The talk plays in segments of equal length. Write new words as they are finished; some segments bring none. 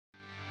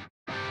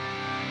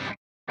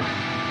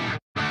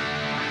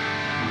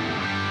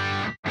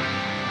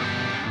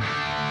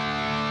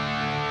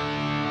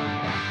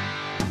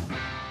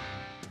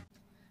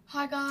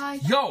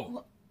guys.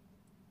 Yo!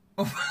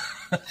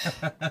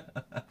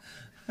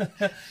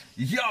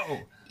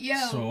 Yo!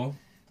 So,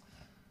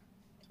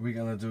 we're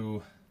gonna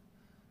do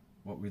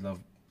what we love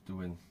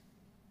doing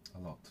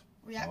a lot.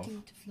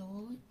 Reacting to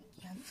Flo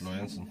Jansen. Flo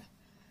Jansen.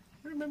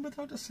 I remembered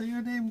how to say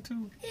her name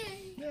too.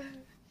 Yay!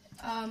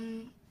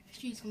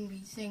 She's gonna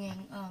be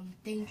singing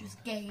Dangerous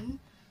Game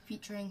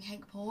featuring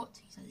HENK POORT.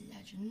 He's a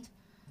legend.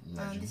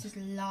 This is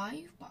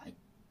live, but I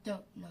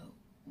don't know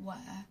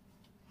where.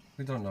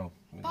 We don't know.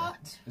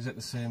 But is it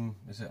the same?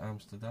 Is it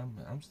Amsterdam?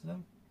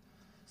 Amsterdam?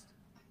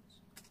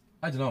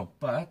 I don't know,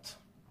 but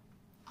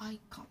I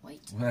can't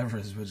wait. Whatever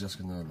it is, we're just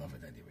gonna love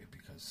it anyway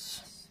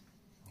because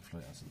Flo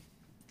Jansen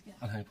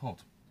and HENK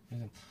POORT.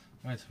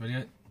 Right,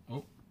 ready?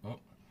 Oh.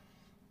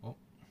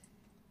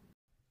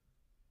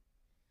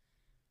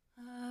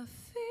 I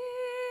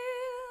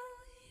feel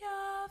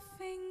your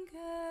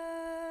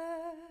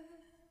finger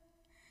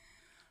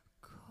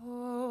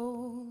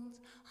cold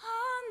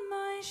on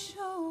my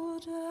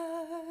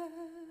shoulder,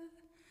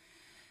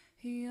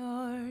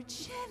 your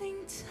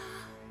chilling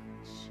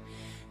touch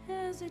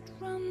as it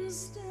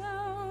runs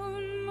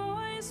down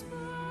my spine,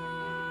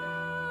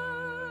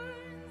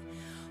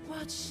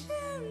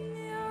 watching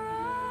your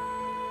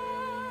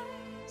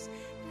eyes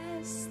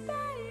as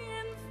they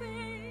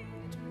invade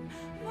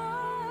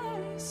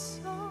my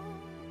soul,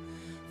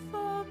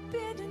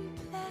 forbidden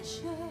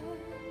pleasures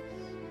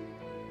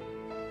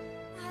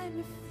I'm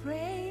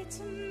afraid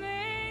to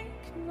make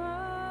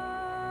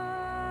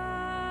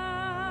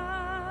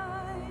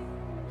mine.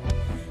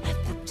 At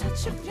the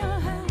touch of your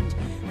hand,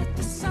 at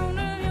the sound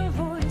of your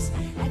voice,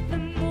 at the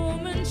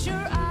moment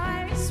your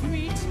eyes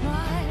meet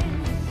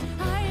mine,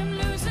 I am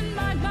losing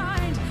my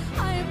mind,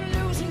 I am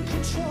losing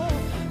control,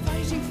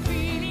 fighting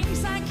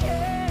feelings I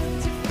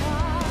can't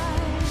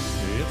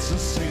define. It's a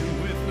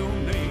sin with no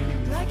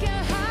name, Like a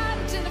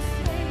hand in a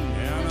flame,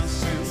 and our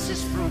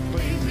senses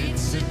proclaim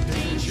it's a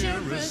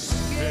dangerous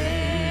game.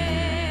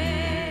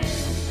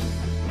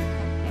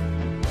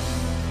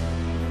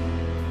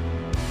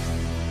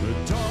 A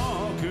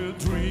darker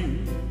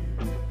dream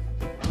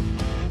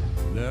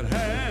that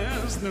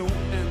has no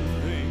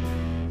ending,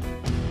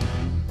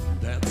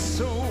 that's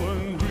so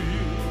unreal.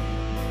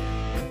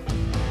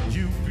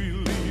 You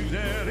believe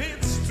that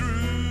it's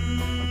true.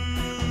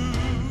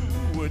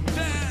 A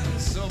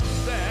dance of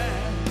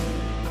that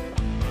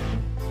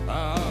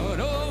out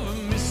of a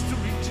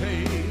mystery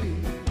tale.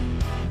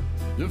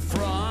 The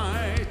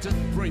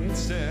frightened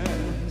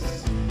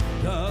princess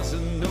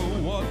doesn't know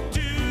what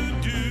to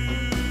do.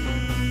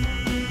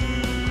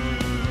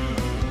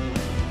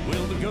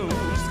 Will the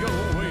ghost go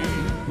away?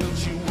 Will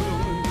she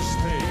willing to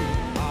stay?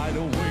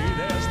 Either way,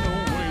 there's no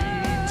way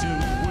to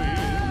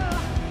win.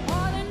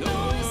 All I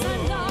know is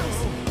I'm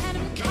lost, and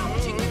I'm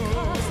counting the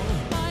cost.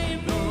 My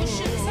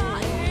emotions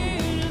are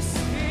in a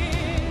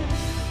spin.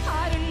 I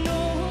don't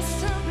know who's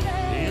to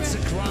blame. It's a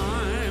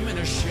crime and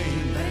a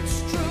shame, But it's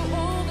true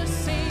all the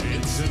same.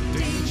 it's a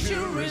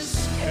dangerous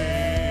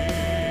game.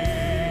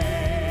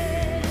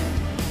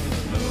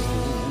 No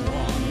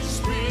one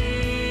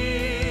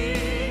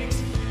speaks,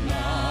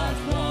 not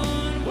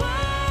one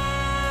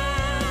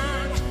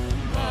word,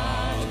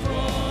 but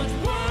what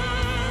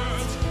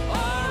words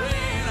are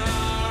in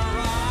our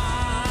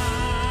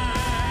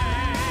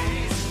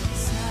eyes.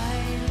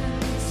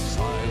 Silence,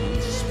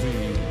 Silence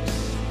speaks,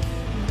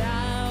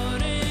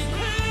 loud and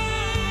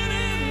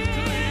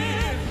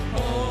clear,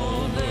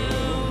 all the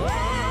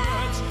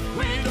words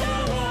we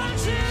don't want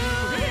to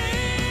hear.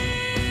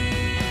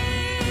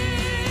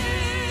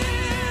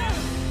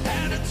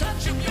 And the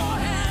touch of your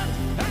hand,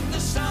 and the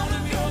sound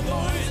of your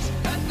voice,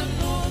 at the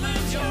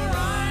moment your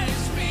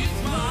eyes meet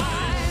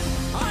mine,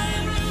 I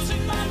am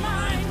losing my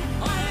mind,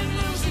 I am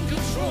losing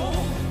control,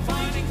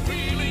 finding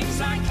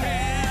feelings I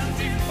can't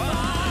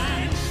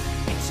define.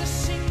 it's a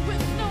sin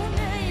with no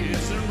name.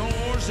 Is there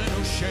remorse and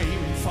no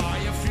shame,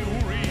 fire,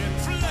 fury, and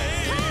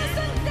flame? Cause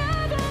the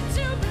devil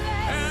to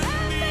blame.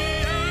 And the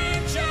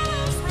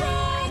angels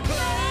proclaim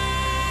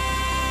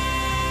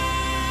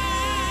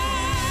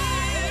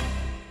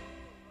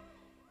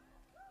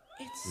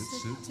It's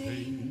it's a a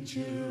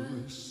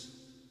dangerous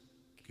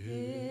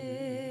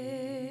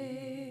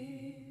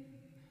game.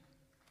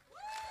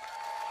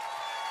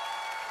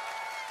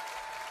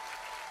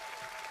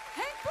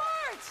 HENK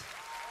POORT!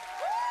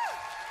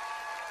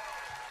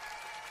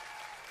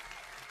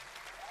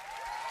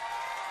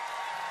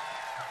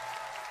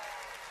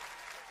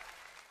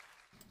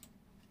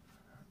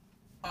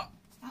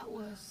 That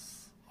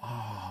was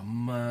Oh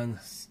man,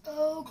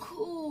 so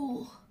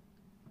cool.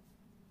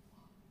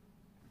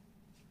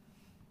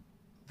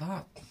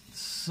 that's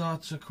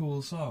such a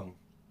cool song.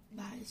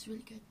 That is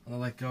really good. And I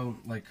like go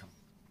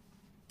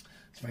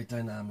it's very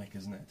dynamic,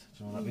 isn't it?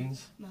 Do you know what that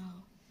means? No.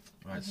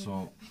 Right,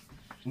 so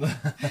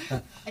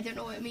I don't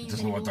know what it means.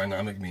 doesn't know what anymore.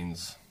 dynamic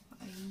means.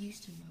 I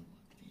used to know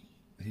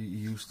what it means. He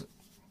used to.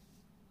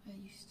 I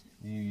used to.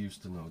 You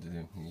used to know, did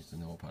you? You used to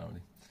know, apparently.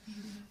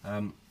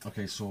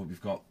 Okay, so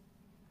we've got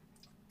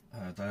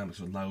dynamics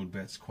with loud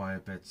bits,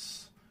 quiet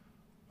bits,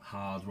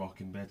 hard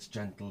rocking bits,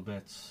 gentle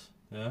bits,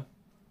 yeah?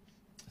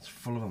 It's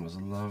full of them. There's a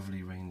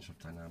lovely range of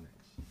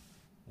dynamics.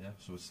 Yeah,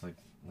 so it's like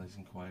nice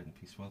and quiet and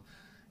peaceful.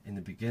 In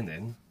the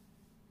beginning,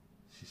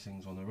 she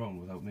sings on her own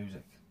without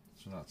music.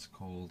 So that's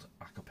called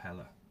a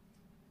cappella.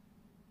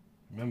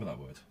 Remember that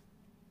word?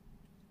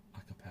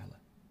 A cappella.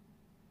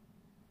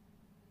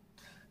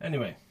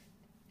 Anyway,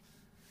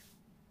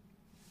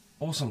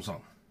 awesome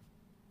song.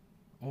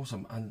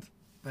 Awesome. And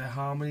their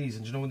harmonies,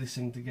 and you know when they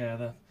sing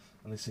together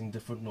and they sing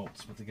different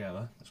notes but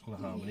together, it's called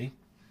a harmony.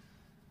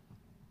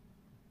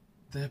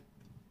 The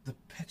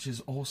pitch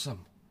is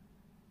awesome.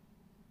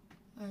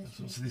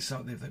 So they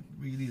sound, they're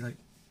really like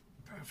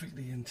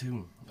perfectly in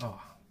tune.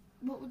 Oh.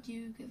 What would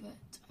you give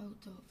it out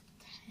of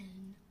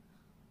 10?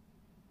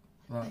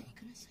 I bet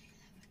you're gonna say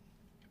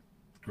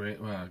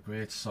 11.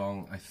 Great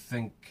song. I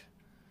think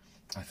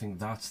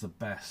that's the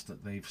best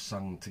that they've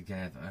sung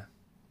together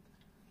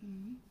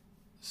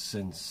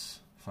since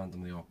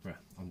Phantom of the Opera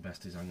on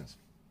Best Designers.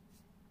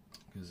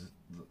 Because,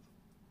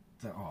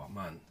 oh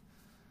man,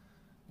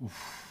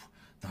 oof,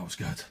 that was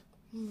good.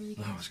 Really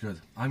good. That was good.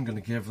 I'm going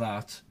to give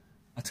that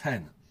a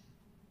 10.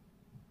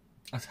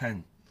 A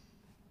 10.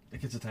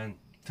 It gets a 10.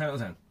 10 out of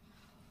 10.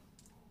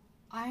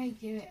 I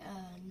give it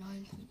a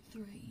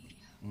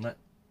 9.3.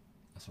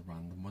 That's a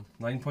random one.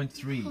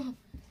 9.3.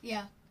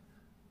 Yeah.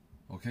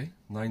 Okay,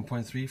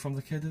 9.3 from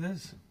the kid it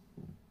is.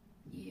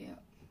 Yeah.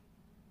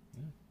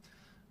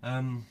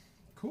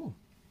 Cool.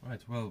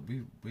 Right. Well,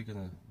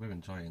 we're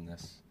enjoying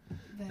this.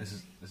 Very. This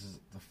is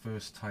the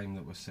first time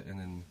that we're sitting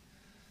in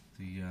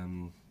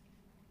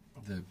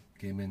the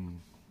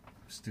gaming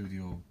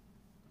studio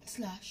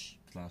Slash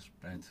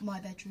bed. my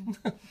bedroom.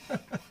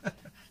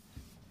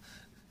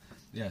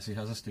 Yes, he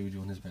has a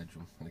studio in his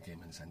bedroom and a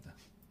gaming centre.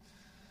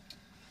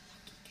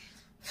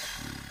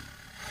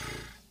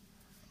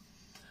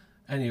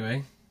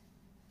 Anyway,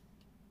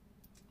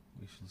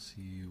 we shall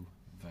see you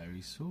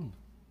very soon.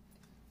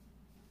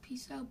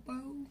 Peace out,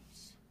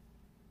 bros.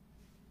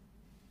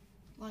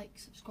 Like,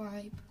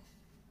 subscribe,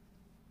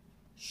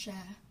 share.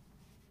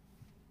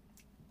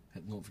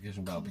 Hit the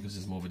notification bell because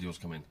there's more videos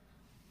coming.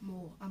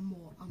 More and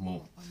more and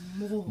More.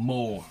 more and more.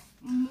 More.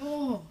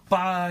 More.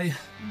 Bye.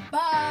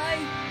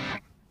 Bye.